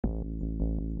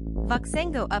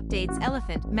Voxengo updates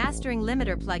Elephant Mastering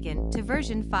Limiter plugin to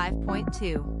version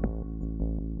 5.2.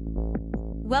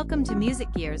 Welcome to Music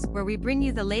Gears, where we bring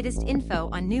you the latest info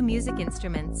on new music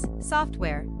instruments,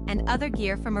 software, and other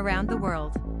gear from around the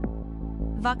world.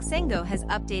 Voxengo has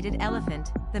updated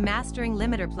Elephant, the Mastering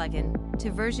Limiter plugin,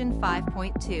 to version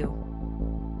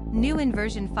 5.2. New in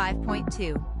version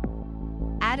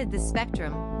 5.2. Added the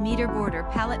spectrum, meter border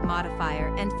palette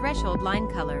modifier and threshold line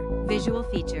color, visual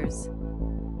features.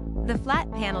 The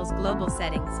flat panel's global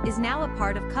settings is now a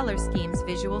part of color scheme's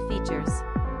visual features.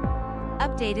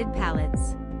 Updated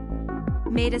palettes.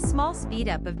 Made a small speed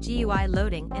up of GUI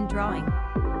loading and drawing.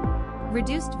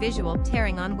 Reduced visual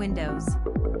tearing on Windows.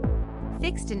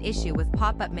 Fixed an issue with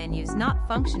pop-up menus not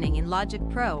functioning in Logic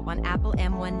Pro on Apple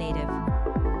M1 native.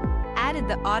 Added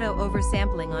the auto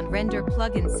oversampling on render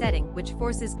plugin setting, which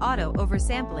forces auto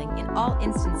oversampling in all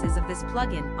instances of this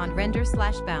plugin on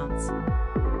render/bounce.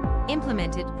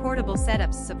 Implemented portable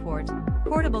setups support,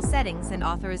 portable settings and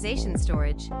authorization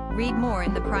storage. Read more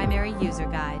in the primary user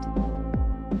guide.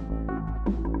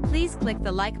 Please click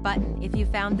the like button if you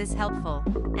found this helpful,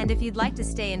 and if you'd like to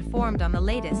stay informed on the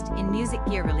latest in music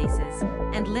gear releases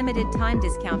and limited time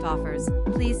discount offers,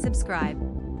 please subscribe.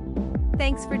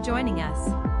 Thanks for joining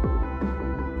us.